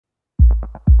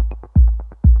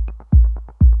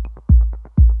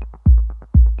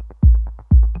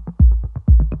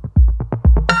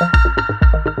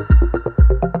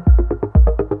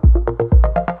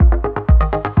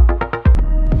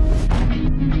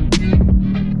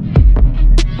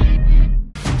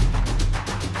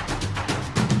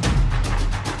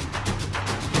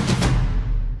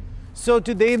So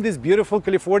today in this beautiful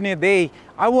California day,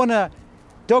 I want to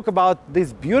talk about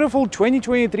this beautiful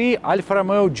 2023 Alfa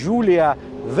Romeo Giulia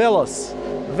Veloz.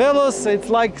 Veloz, it's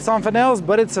like something else,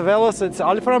 but it's a Veloz, it's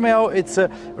Alfa Romeo, it's a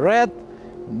red,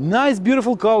 nice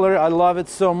beautiful color, I love it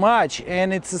so much.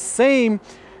 And it's the same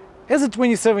as a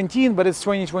 2017, but it's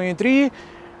 2023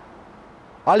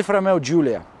 Alfa Romeo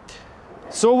Giulia.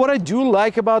 So what I do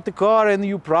like about the car, and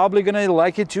you're probably gonna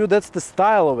like it too, that's the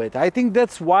style of it. I think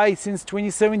that's why since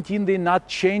 2017 they're not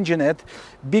changing it,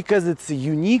 because it's a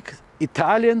unique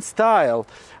Italian style.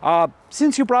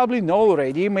 Since you probably know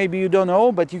already, maybe you don't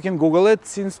know, but you can Google it.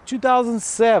 Since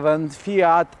 2007,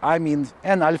 Fiat,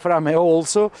 and Alfa Romeo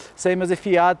also, same as a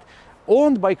Fiat,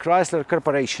 owned by Chrysler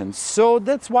Corporation. So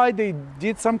that's why they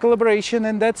did some collaboration,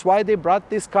 and that's why they brought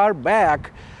this car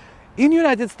back in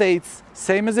United States,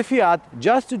 same as a Fiat,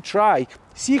 just to try,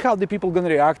 see how the people gonna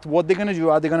react, what they're gonna do,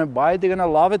 are they gonna buy it, they're gonna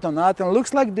love it or not. And it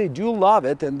looks like they do love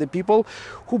it, and the people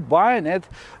who buying it,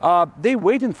 they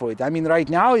waiting for it. Right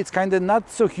now it's kind of not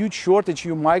so huge shortage.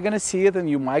 You might gonna see it and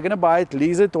you might gonna buy it,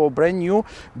 lease it or brand new.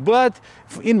 But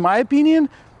in my opinion,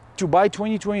 to buy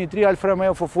 2023 Alfa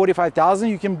Romeo for $45,000,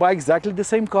 you can buy exactly the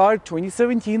same car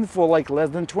 2017 for like less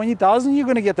than $20,000. You're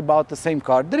gonna get about the same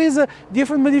car. There is a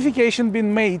different modification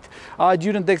being made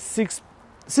during the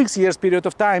six years period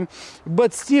of time,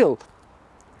 but still,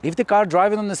 if the car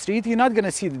driving on the street, you're not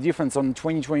gonna see the difference on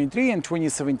 2023 and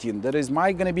 2017. There is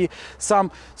might gonna be some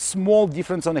small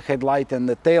difference on the headlight and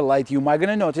the tail light. You might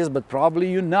gonna notice, but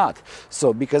probably you're not.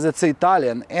 So because it's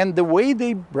Italian, and the way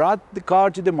they brought the car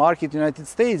to the market, United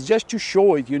States, just to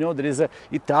show it, there is a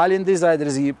Italian design, there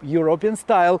is a European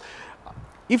style.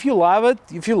 If you love it,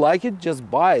 if you like it, just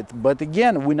buy it. But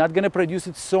again, we're not going to produce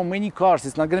it so many cars.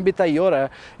 It's not going to be Toyota.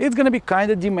 It's going to be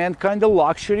kind of demand, kind of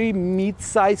luxury,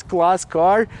 mid-size class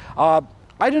car.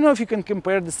 I don't know if you can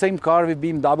compare the same car with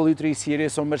BMW 3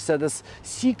 Series or Mercedes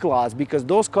C-Class, because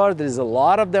those cars, there's a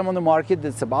lot of them on the market.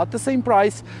 That's about the same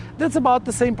price. That's about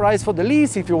the same price for the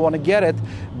lease if you want to get it.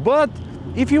 But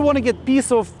if you want to get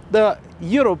piece of the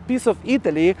Europe, piece of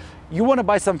Italy, you want to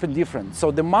buy something different.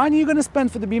 So the money you're going to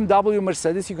spend for the BMW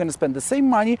Mercedes, you're going to spend the same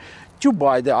money to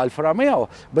buy the Alfa Romeo.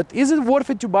 But is it worth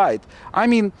it to buy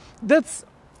it? That's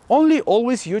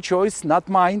always your choice, not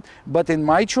mine. But in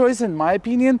my choice, in my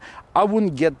opinion, I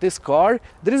wouldn't get this car.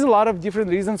 There is a lot of different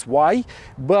reasons why.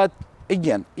 But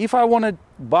again, if I want to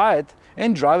buy it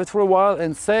and drive it for a while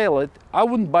and sell it, I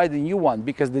wouldn't buy the new one,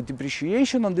 because the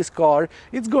depreciation on this car,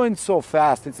 it's going so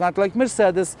fast. It's not like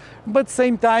Mercedes, but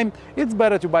same time, it's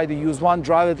better to buy the used one,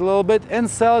 drive it a little bit and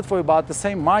sell it for about the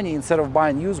same money instead of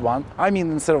buying used one.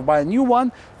 Instead of buying a new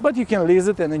one, but you can lease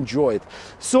it and enjoy it.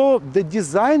 So the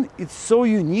design, it's so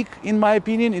unique in my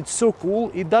opinion. It's so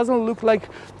cool. It doesn't look like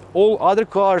all other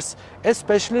cars,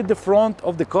 especially the front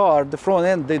of the car, the front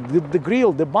end, the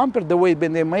grille, the bumper, the way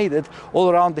they made it all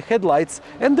around the headlights,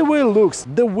 and the way it looks.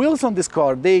 The wheels on this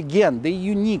car, they're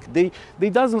unique.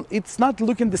 It's not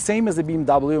looking the same as a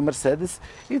BMW or Mercedes.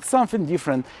 It's something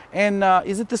different. And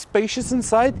is it spacious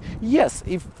inside? Yes.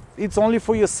 If it's only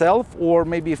for yourself or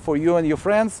maybe for you and your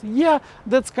friends, yeah,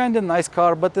 that's kind of nice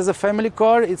car. But as a family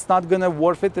car, it's not gonna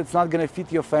worth it. It's not gonna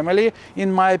fit your family,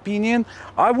 in my opinion.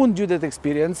 I wouldn't do that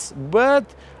experience. But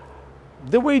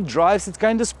the way it drives, it's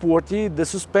kind of sporty. The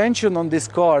suspension on this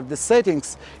car, the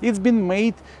settings, it's been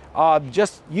made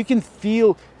you can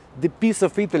feel the piece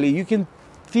of Italy. You can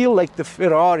feel like the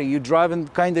Ferrari. You're driving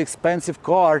kind of expensive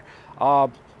car.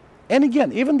 And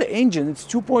again, even the engine, it's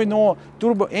 2.0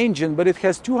 turbo engine, but it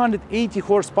has 280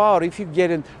 horsepower if you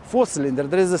get in 4-cylinder.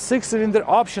 There is a 6-cylinder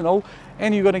optional,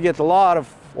 and you're gonna get a lot of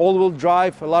all-wheel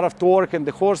drive, a lot of torque and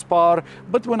the horsepower,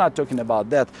 but we're not talking about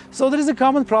that. So there is a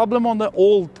common problem on the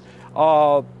old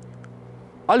Alfa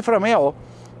Romeo,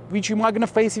 which you might gonna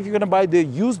face if you're gonna buy the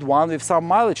used one with some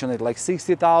mileage on it, like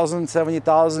 60,000,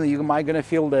 70,000. You might gonna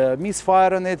feel the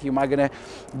misfire on it. You might gonna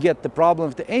get the problem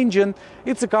with the engine.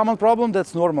 It's a common problem.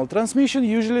 That's normal. Transmission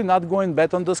usually not going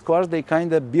bad on those cars. They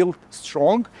kind of built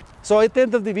strong. So at the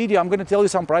end of the video, I'm gonna tell you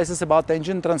some prices about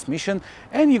engine, transmission,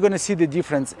 and you're gonna see the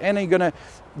difference, and you're gonna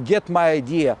get my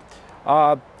idea.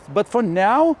 But for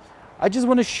now, I just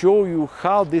want to show you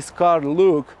how this car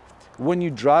looks when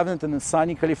you're driving it in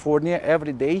sunny California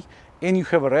every day and you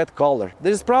have a red color.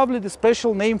 There's probably the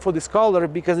special name for this color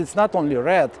because it's not only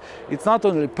red, it's not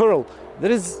only pearl.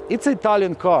 It's an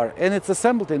Italian car and it's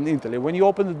assembled in Italy. When you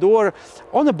open the door,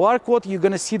 on the barcode, you're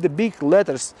gonna see the big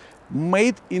letters,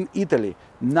 made in Italy,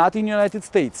 not in United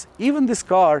States. Even this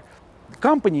car,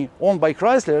 company owned by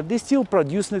Chrysler, they still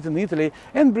producing it in Italy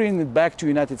and bringing it back to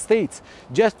United States,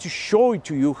 just to show it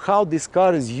to you how this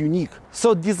car is unique.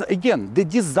 So this, again, the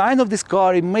design of this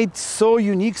car is made so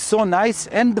unique, so nice,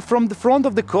 and from the front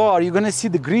of the car you're gonna see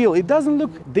the grille. It doesn't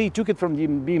look, they took it from the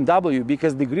BMW,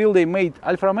 because the grille they made,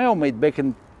 Alfa Romeo made back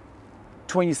in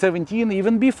 2017,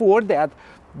 even before that,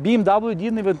 BMW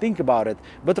didn't even think about it.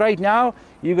 But right now,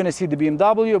 you're gonna see the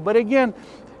BMW. But again,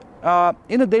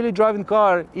 in a daily driving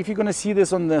car, if you're gonna see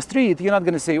this on the street, you're not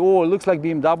gonna say, oh, it looks like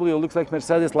BMW, it looks like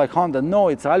Mercedes, like Honda. No,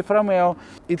 it's Alfa Romeo.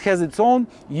 It has its own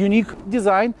unique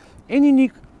design and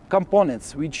unique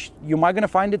components, which you might gonna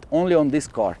find it only on this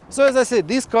car. So as I said,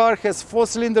 this car has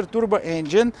 4-cylinder turbo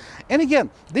engine. And again,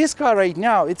 this car right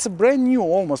now, it's a brand new,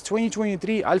 almost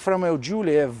 2023 Alfa Romeo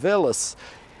Giulia Veloce.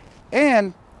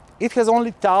 And it has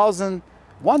only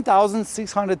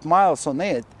 1,600 miles on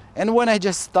it. And when I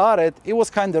just started, it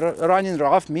was kind of running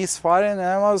rough, misfiring, and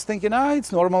I was thinking,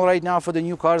 it's normal right now for the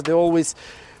new cars. They always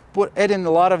add in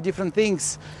a lot of different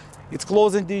things. It's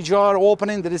closing the jar,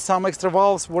 opening, there is some extra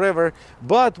valves, whatever.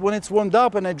 But when it's warmed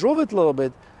up and I drove it a little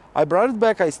bit, I brought it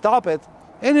back, I stopped it,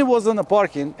 and it was on the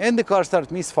parking, and the car started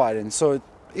misfiring. So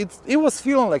it was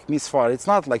feeling like misfire. It's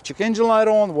not like check engine light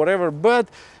on, whatever, but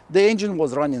the engine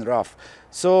was running rough.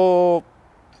 So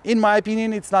in my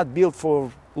opinion, it's not built for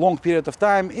long period of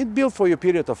time. It's built for your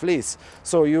period of lease.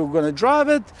 So you're gonna drive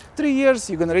it 3 years,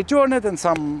 you're gonna return it, and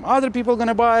some other people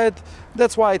gonna buy it.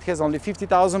 That's why it has only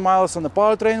 50,000 miles on the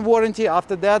powertrain warranty.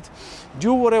 After that,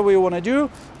 do whatever you wanna do,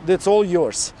 that's all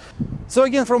yours. So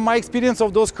again, from my experience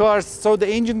of those cars, so the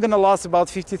engine gonna last about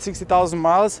 50-60,000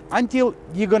 miles until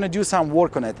you're gonna do some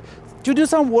work on it. To do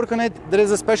some work on it, there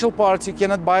is a special parts. You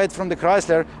cannot buy it from the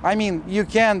Chrysler. I mean, you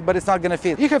can, but it's not gonna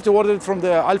fit. You have to order it from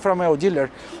the Alfa Romeo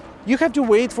dealer. You have to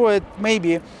wait for it,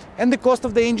 maybe, and the cost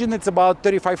of the engine, it's about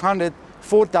 3,500,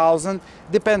 4,000,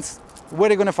 depends where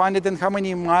you're gonna find it and how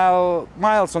many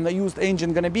miles on the used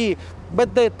engine gonna be.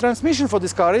 But the transmission for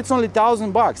this car, it's only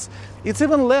 $1,000. It's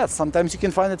even less. Sometimes you can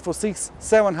find it for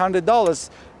 $600-700.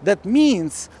 That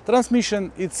means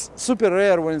transmission, it's super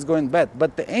rare when it's going bad.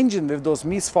 But the engine with those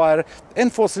misfire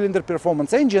and 4-cylinder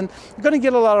performance engine, you're gonna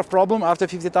get a lot of problem after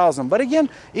 50,000. But again,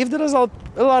 if there is a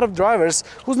lot of drivers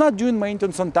who's not doing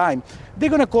maintenance on time, they're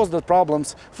gonna cause the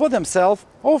problems for themselves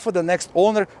or for the next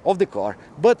owner of the car.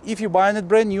 But if you're buying it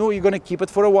brand new, you're gonna keep it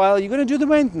for a while, you're gonna do the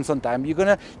maintenance on time, you're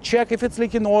gonna check if it's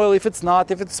leaking oil, if it's not,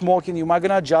 if it's smoking, you might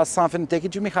gonna adjust something, take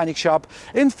it to mechanic shop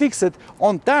and fix it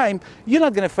on time. You're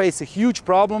not gonna face a huge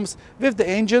problems with the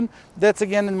engine. That's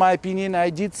again, in my opinion, I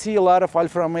did see a lot of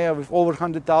Alfa Romeo with over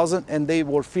 100,000 and they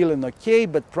were feeling okay,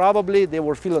 but probably they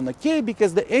were feeling okay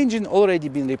because the engine already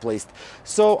been replaced.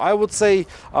 So I would say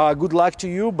good luck to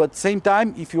you, but same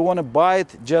time, if you want to buy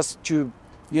it just to,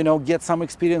 you know, get some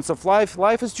experience of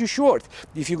life is too short.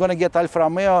 If you're gonna get Alfa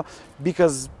Romeo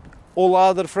because all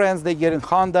other friends, they get in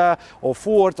Honda or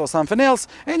Ford or something else,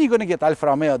 and you're gonna get Alfa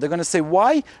Romeo, they're gonna say,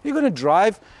 why? You're gonna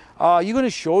drive, you're gonna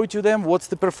show it to them, what's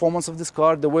the performance of this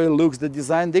car, the way it looks, the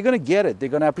design, they're gonna get it, they're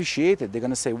gonna appreciate it, they're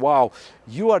gonna say, wow,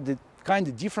 you are the kind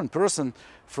of different person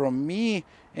from me,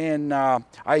 and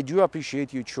I do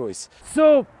appreciate your choice.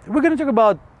 So we're gonna talk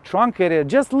about trunk area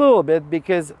just a little bit,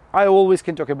 because I always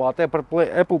can talk about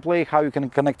Apple Play, how you can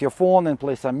connect your phone and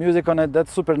play some music on it.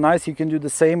 That's super nice. You can do the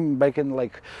same back in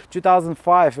like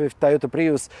 2005 with Toyota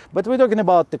Prius, but we're talking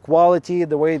about the quality,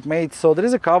 the way it made. So there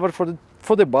is a cover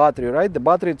for the battery, right? The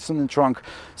battery is in the trunk,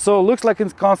 so it looks like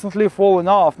it's constantly falling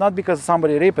off, not because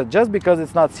somebody ripped it, just because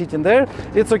it's not sitting there.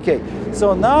 It's okay.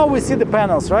 So now we see the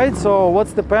panels, right? So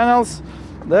what's the panels?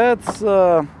 That's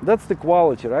the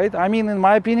quality, right? I mean, in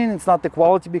my opinion, it's not the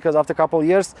quality, because after a couple of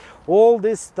years, all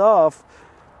this stuff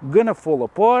gonna fall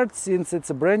apart, since it's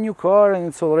a brand new car and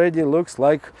it's already looks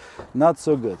like not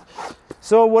so good.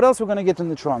 So what else we're gonna get in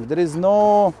the trunk? There is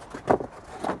no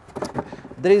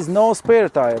spare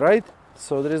tire, right?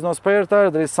 So there is no spare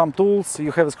tire. There is some tools.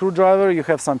 You have a screwdriver, you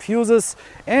have some fuses,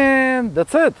 and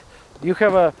that's it. You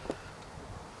have a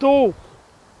tow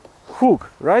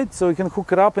hook, right? So you can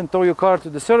hook it up and tow your car to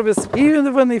the service.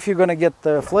 Even if you're gonna get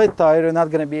a flat tire, you're not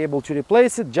gonna be able to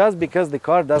replace it just because the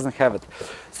car doesn't have it.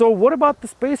 So what about the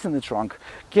space in the trunk?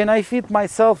 Can I fit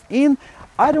myself in?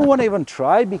 I don't want to even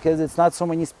try, because it's not so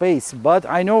many space, but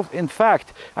I know in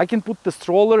fact I can put the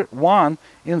stroller one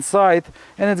inside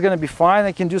and it's gonna be fine.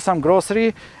 I can do some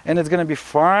grocery and it's gonna be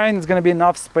fine. It's gonna be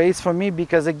enough space for me,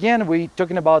 because again, we're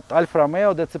talking about Alfa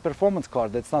Romeo. That's a performance car,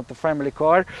 that's not the family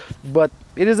car, but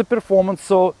it is a performance.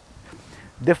 So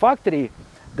the factory,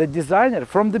 the designer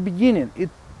from the beginning, it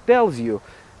tells you,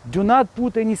 do not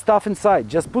put any stuff inside,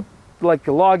 just put like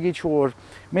a luggage, or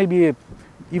maybe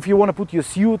if you want to put your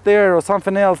suit there or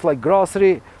something else like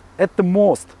grocery, at the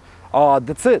most.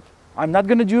 That's it. I'm not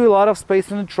going to do a lot of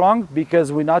space in the trunk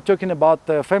because we're not talking about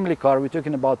a family car. We're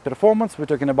talking about performance.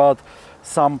 We're talking about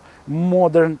some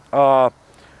modern,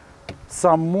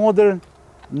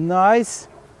 nice,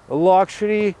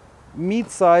 luxury,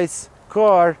 mid-size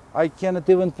car. I cannot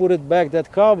even put it back,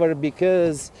 that cover,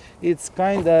 because it's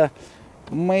kind of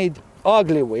made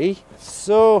ugly way.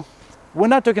 So we're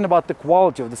not talking about the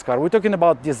quality of this car. We're talking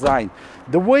about design.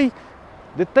 The way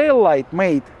the tail light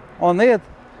made on it,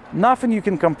 nothing you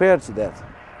can compare to that.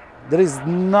 There is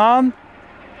none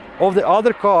of the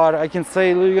other car I can say,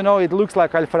 you know, it looks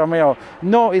like Alfa Romeo.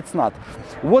 No, it's not.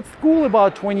 What's cool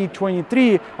about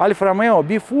 2023 Alfa Romeo,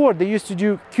 before they used to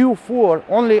do Q4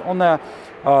 only on a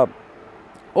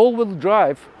all-wheel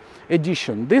drive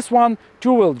edition. This one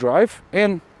two-wheel drive,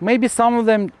 and maybe some of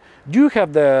them do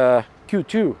have the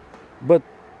Q2, but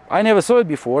I never saw it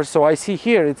before, so I see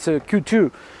here it's a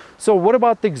Q2. So what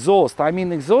about the exhaust? I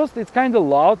mean, exhaust, it's kind of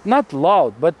loud, not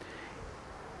loud, but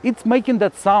it's making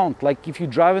that sound like if you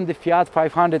drive in the Fiat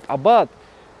 500. But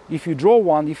if you draw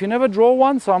one, if you never draw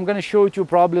one, so I'm going to show it to you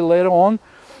probably later on,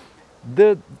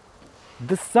 the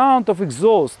sound of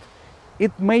exhaust,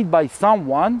 it made by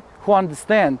someone who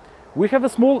understand. We have a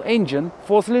small engine,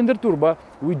 4-cylinder turbo.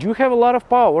 We do have a lot of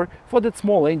power for that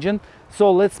small engine.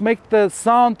 So let's make the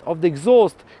sound of the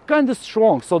exhaust kind of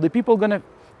strong. So the people are going to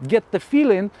get the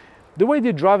feeling the way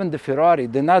they're driving the Ferrari.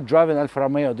 They're not driving Alfa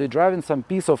Romeo. They're driving some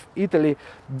piece of Italy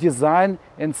design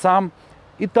and some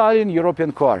Italian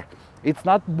European car. It's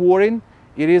not boring.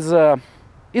 It's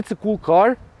a cool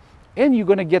car, and you're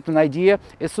going to get an idea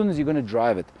as soon as you're going to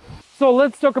drive it. So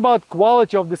let's talk about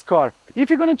quality of this car. If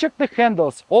you're going to check the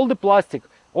handles, all the plastic,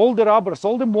 all the rubbers,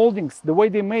 all the moldings, the way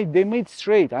they made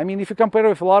straight. I mean, if you compare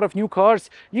with a lot of new cars,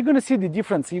 you're going to see the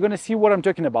difference. You're going to see what I'm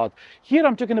talking about. Here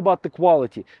I'm talking about the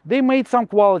quality. They made some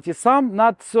quality, some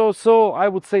not so. I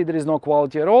would say there is no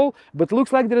quality at all, but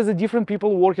looks like there is a different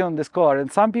people working on this car. And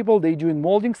some people, they doing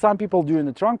molding, some people doing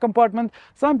the trunk compartment,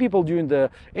 some people doing the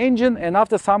engine, and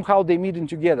after somehow they meeting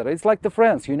together. It's like the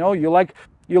friends, you know, you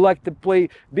like to play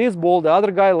baseball, the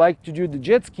other guy like to do the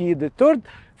jet ski, the third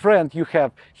friend you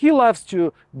have, he loves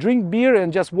to drink beer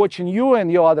and just watching you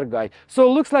and your other guy. So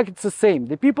it looks like it's the same.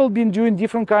 The people been doing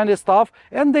different kind of stuff,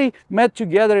 and they met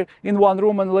together in one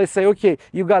room, and they say, okay,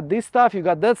 you got this stuff, you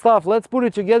got that stuff, let's put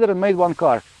it together and made one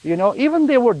car. You know, even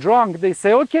they were drunk, they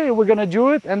say, okay, we're gonna do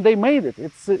it, and they made it.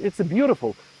 It's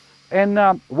beautiful.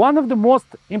 And one of the most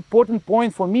important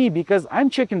points for me, because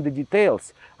I'm checking the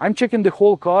details, I'm checking the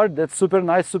whole car, that's super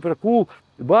nice, super cool,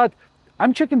 but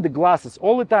I'm checking the glasses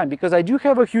all the time, because I do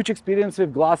have a huge experience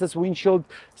with glasses, windshield,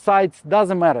 sides,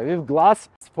 doesn't matter. We have glass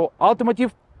for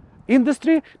automotive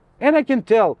industry, and I can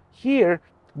tell here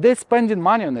they're spending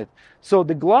money on it. So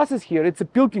the glasses here, it's a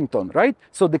Pilkington, right?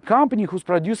 So the company who's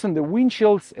producing the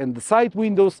windshields and the side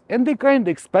windows, and they're kind of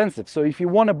expensive. So if you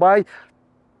want to buy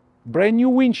brand new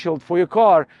windshield for your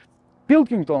car,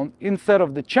 Pilkington instead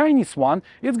of the Chinese one,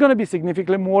 it's going to be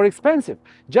significantly more expensive.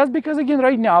 Just because, again,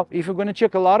 right now, if you're going to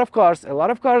check a lot of cars,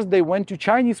 they went to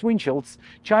Chinese windshields,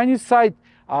 Chinese side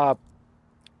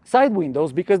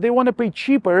windows, because they want to pay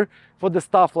cheaper for the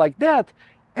stuff like that,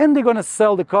 and they're going to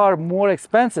sell the car more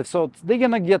expensive, so they're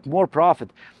going to get more profit.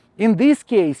 In this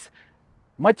case,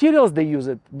 materials they use,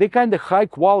 they kind of high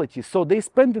quality, so they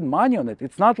spending money on it.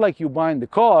 It's not like you buying the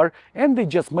car and they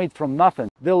just made from nothing.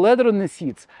 The leather on the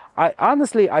seats,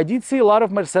 I did see a lot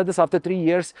of Mercedes after 3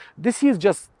 years, the seats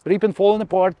just rip and falling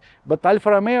apart, but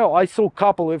Alfa Romeo, I saw a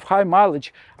couple with high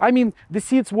mileage. I mean, the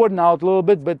seats worn out a little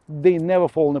bit, but they never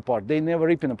falling apart, they never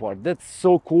ripping apart. That's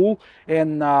so cool,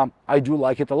 and I do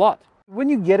like it a lot. When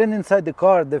you get inside the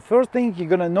car, the first thing you're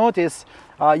gonna notice,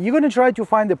 you're gonna try to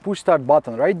find the push start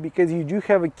button, right? Because you do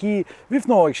have a key with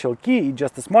no actual key,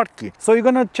 just a smart key. So you're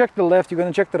gonna check the left, you're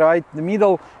gonna check the right, the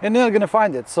middle, and then you're gonna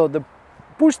find it. So the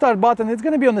push start button, it's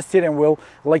going to be on the steering wheel,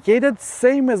 located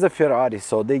same as a Ferrari,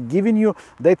 so they're giving you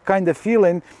that kind of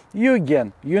feeling. You're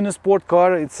in a sport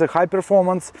car, it's a high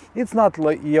performance, it's not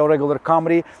like your regular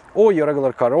Camry or your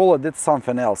regular Corolla, that's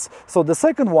something else. So the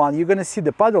second one, you're going to see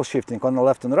the paddle shifting on the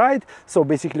left and right, so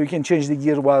basically you can change the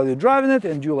gear while you're driving it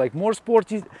and do like more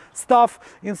sporty stuff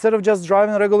instead of just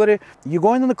driving regularly. You're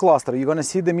going on the cluster, you're going to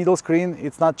see the middle screen,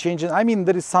 it's not changing. I mean,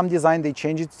 there is some design, they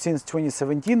changed it since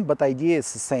 2017, but idea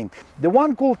is the same. The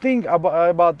one cool thing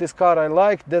about this car I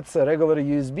like, that's a regular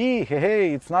USB.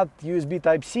 Hey, it's not USB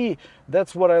Type-C.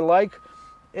 That's what I like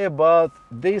about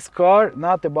this car,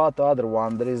 not about the other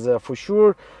one. There is for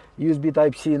sure USB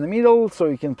Type-C in the middle, so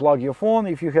you can plug your phone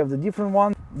if you have the different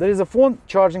one. There is a phone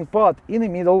charging port in the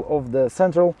middle of the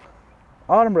central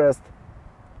armrest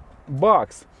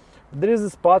box. There is a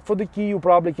spot for the key, you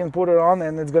probably can put it on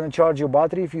and it's gonna charge your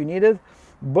battery if you need it.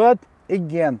 But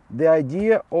again, the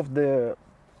idea of the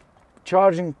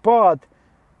charging pod,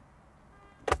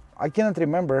 I cannot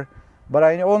remember, but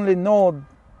I only know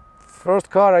first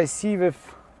car I see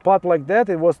with pod like that,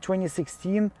 it was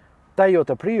 2016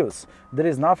 Toyota Prius. There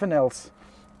is nothing else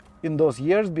in those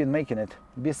years been making it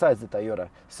besides the Toyota.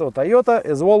 So Toyota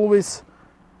is always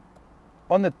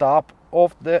on the top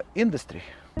of the industry.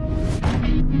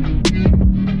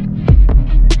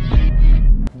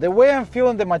 The way I'm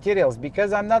feeling the materials,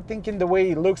 because I'm not thinking the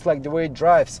way it looks like, the way it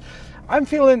drives. I'm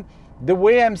feeling the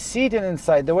way I'm sitting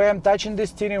inside, the way I'm touching the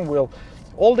steering wheel,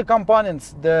 all the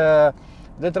components, the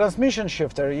transmission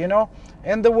shifter, you know,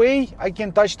 and the way I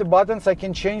can touch the buttons, I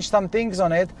can change some things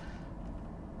on it.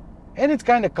 And it's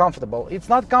kind of comfortable. It's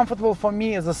not comfortable for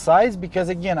me as a size, because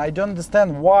again, I don't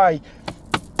understand why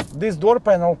this door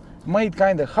panel made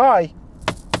kind of high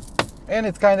and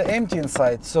it's kind of empty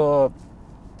inside. So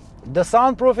the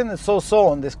soundproofing is so-so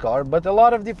on this car, but a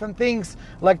lot of different things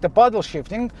like the paddle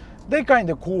shifting, they're kind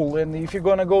of cool. And if you're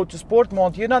gonna go to sport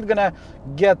mode, you're not gonna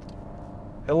get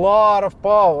a lot of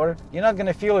power, you're not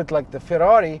gonna feel it like the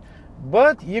Ferrari,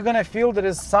 but you're gonna feel there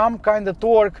is some kind of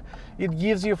torque it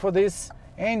gives you for this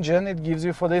engine, it gives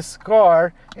you for this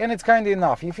car, and it's kind of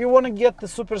enough. If you want to get the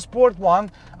super sport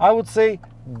one, I would say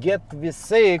get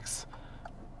V6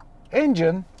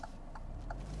 engine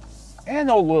and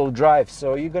all-wheel drive,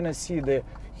 so you're gonna see the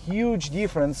huge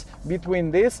difference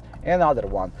between this and other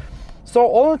one. So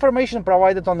all information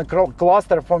provided on the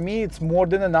cluster, for me it's more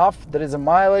than enough. There is a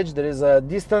mileage, there is a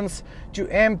distance to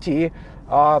empty,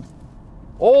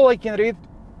 all I can read,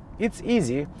 it's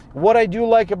easy. What I do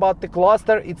like about the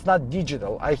cluster, it's not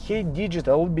digital. I hate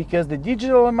digital, because the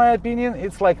digital, in my opinion,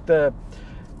 it's like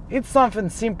it's something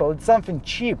simple, it's something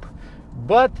cheap.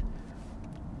 But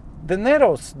the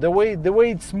Neros, the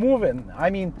way it's moving, I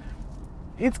mean,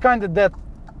 it's kind of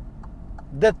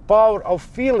that power of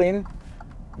feeling.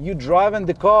 You driving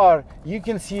the car, you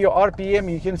can see your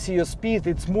RPM, you can see your speed,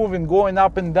 it's moving, going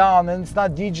up and down, and it's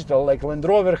not digital like Land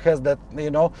Rover has that,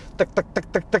 you know, tuck, tuck,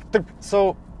 tuck, tuck, tuck, tuck.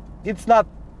 So it's not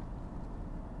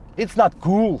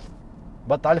cool.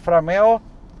 But Alfa Romeo,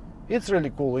 it's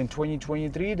really cool. In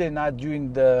 2023, they're not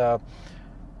doing they're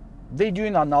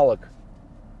doing analog.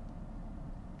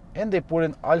 And they put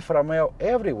in Alfa Romeo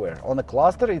everywhere. On the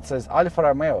cluster, it says Alfa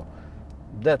Romeo.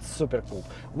 That's super cool.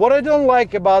 What I don't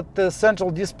like about the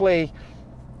central display,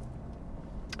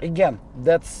 again,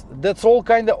 that's all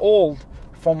kind of old,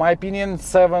 for my opinion,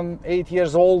 7-8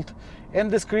 years old, and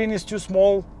the screen is too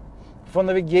small for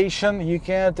navigation. You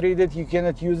cannot read it, you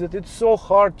cannot use it. It's so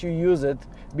hard to use it.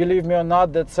 Believe me or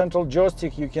not, that central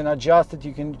joystick, you can adjust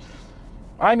it,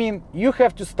 I mean, you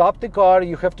have to stop the car,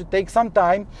 you have to take some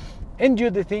time and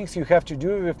do the things you have to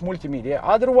do with multimedia.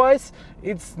 Otherwise,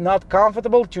 it's not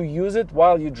comfortable to use it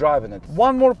while you're driving it.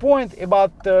 One more point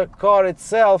about the car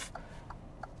itself,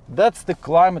 that's the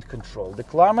climate control. The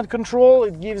climate control,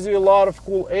 it gives you a lot of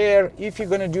cool air. If you're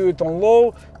gonna do it on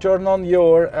low, turn on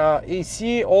your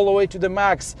AC all the way to the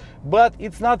max, but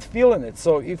it's not feeling it.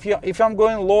 So if I'm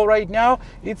going low right now,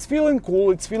 it's feeling cool,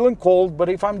 it's feeling cold, but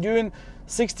if I'm doing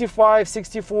 65,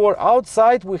 64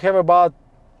 outside, we have about,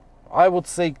 I would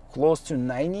say, close to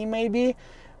 90 maybe.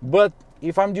 But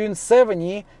if I'm doing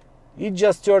 70, it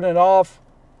just turned it off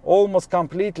almost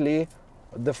completely,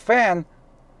 the fan.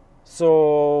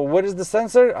 So where is the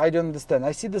sensor? I don't understand.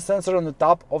 I see the sensor on the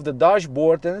top of the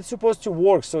dashboard, and it's supposed to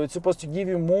work. So it's supposed to give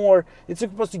you more, it's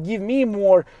supposed to give me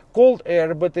more cold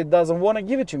air, but it doesn't want to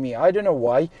give it to me. I don't know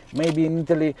why. Maybe in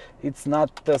Italy it's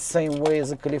not the same way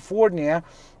as in California,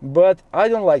 but I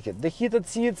don't like it. The heated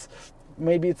seats,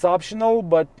 maybe it's optional,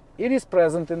 but it is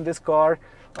present in this car,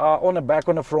 on the back,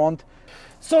 on the front.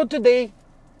 So today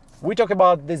we talk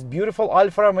about this beautiful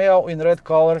Alfa Romeo in red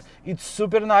color. It's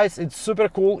super nice, it's super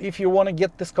cool. If you want to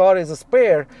get this car as a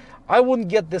spare, I wouldn't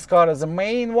get this car as a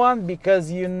main one,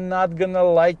 because you're not gonna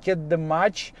like it that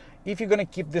much. If you're gonna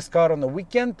keep this car on the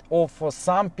weekend or for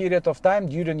some period of time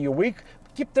during your week,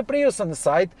 keep the Prius on the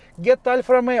side, get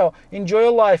Alfa Romeo, enjoy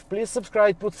your life. Please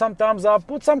subscribe, put some thumbs up,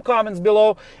 put some comments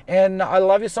below, and I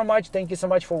love you so much. Thank you so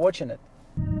much for watching it.